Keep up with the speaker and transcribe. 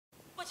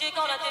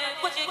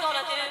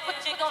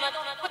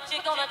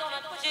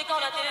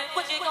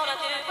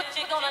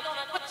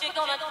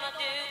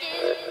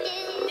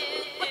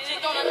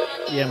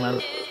Yeah, man.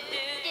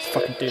 Let's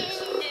fucking do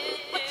this.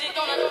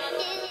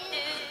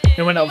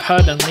 You might not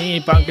have heard of me,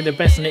 but I'm gonna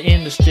best in the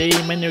industry.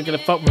 Man, you're gonna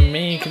fuck with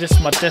me, cause this is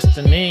my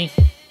destiny.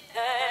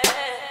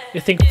 You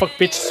think fuck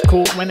bitch is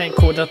cool, man ain't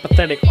cool, that's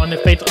pathetic. On the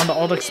face, on the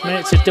old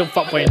experience, you still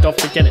fuck boy and don't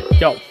forget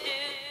it, yo.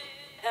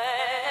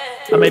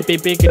 I may be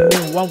big and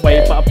new one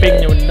way, but I'm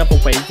big new another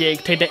way. Yeah, you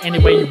can take that any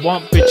way you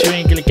want, bitch, you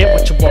ain't gonna get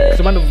what you want.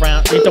 Cause I run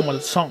around, you don't want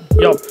a song,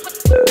 yo.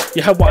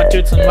 You heard what I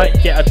do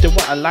tonight, yeah, I do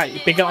what I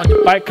like. Big out on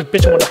your bike, cause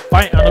bitch I wanna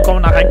fight. And I'm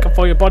going to hang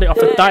for your body off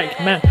the dike,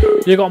 man.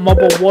 You got a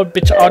mobile ward,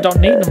 bitch, I don't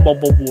need a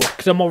mobile ward.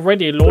 Cause I'm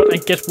already a lord,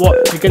 and guess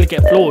what? You're gonna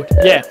get floored,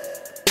 yeah.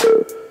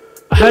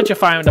 I heard you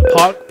fire in the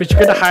park, but you're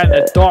gonna hide in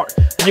the dark.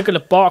 And you're gonna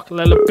bark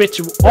like a little bitch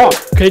you are.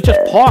 Cause you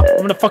just park,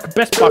 I'm the fucking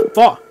best by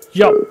far,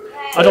 yo.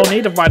 I don't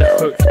need a rider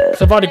hook,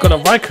 cause I've already got a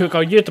right hook.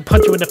 I'll use to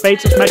punch you in the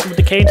face and smack you with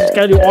the cane and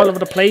scale you all over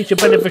the place. You're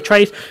better for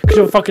trace, cause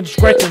you're a fucking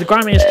disgrace to the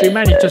grime industry,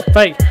 man, you're just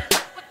fake.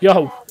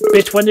 Yo,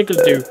 bitch, when you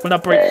gonna do when I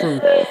break through?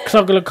 Cause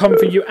I'm gonna come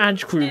for you and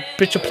your crew.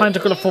 Bitch, your plans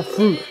are gonna fall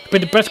through. Be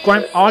the best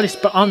grime artist,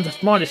 but I'm the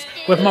smartest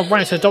with my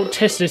rhymes, so don't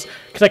test this.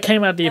 Cause I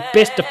came out of the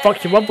abyss to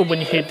fuck you up when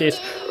you hear this.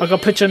 I'm gonna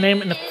put your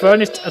name in the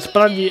furnace and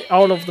splatter you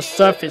all over the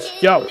surface,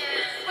 yo.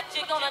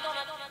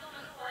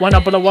 When I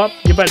blow up,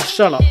 you better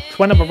shut up. Cause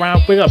when I'm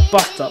around, we're gonna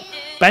bust up.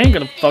 But I ain't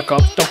gonna fuck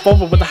up, don't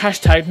bother with the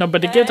hashtag.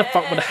 Nobody gives a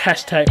fuck with the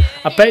hashtag.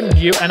 I bet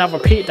you and I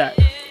repeat that.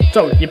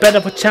 So, you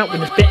better watch out when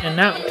you're spitting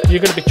out, cause you're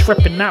gonna be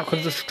tripping out, cause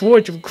I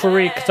destroyed your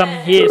career, cause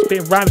I'm here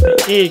spitting rhymes in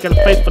the ear, you got a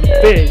face for the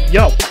fear,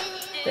 yo.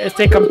 If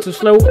they come too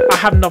slow, I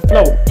have no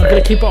flow. I'm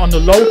gonna keep it on the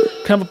low,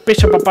 cause I'm a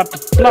bitch, I'm about to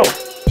flow.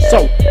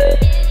 So,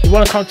 you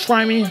wanna come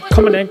try me?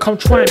 Come in and come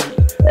try me.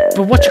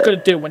 But what you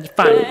gonna do when you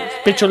find me?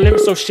 Bitch, your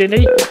lyrics so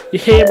shitty, you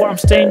hear what I'm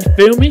saying, you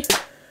feel me?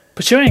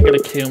 But you ain't gonna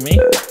kill me.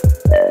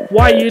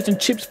 Why are you using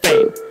Chip's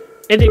fame?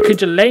 Idiot,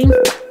 cause you're lame?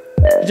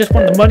 You just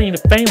want the money and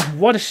the fame?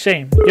 What a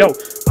shame. Yo,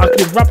 I could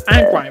do rap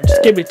and grime,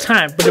 just give me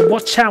time. But then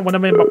watch out when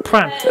I'm in my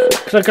prime,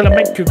 cause I'm gonna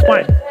make you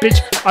whine.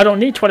 Bitch, I don't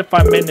need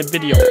 25 minute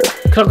video,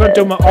 cause I'm gonna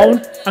do my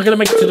own. I'm gonna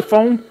make it to the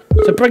phone,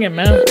 so bring it,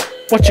 man.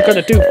 What you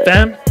gonna do,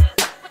 fam?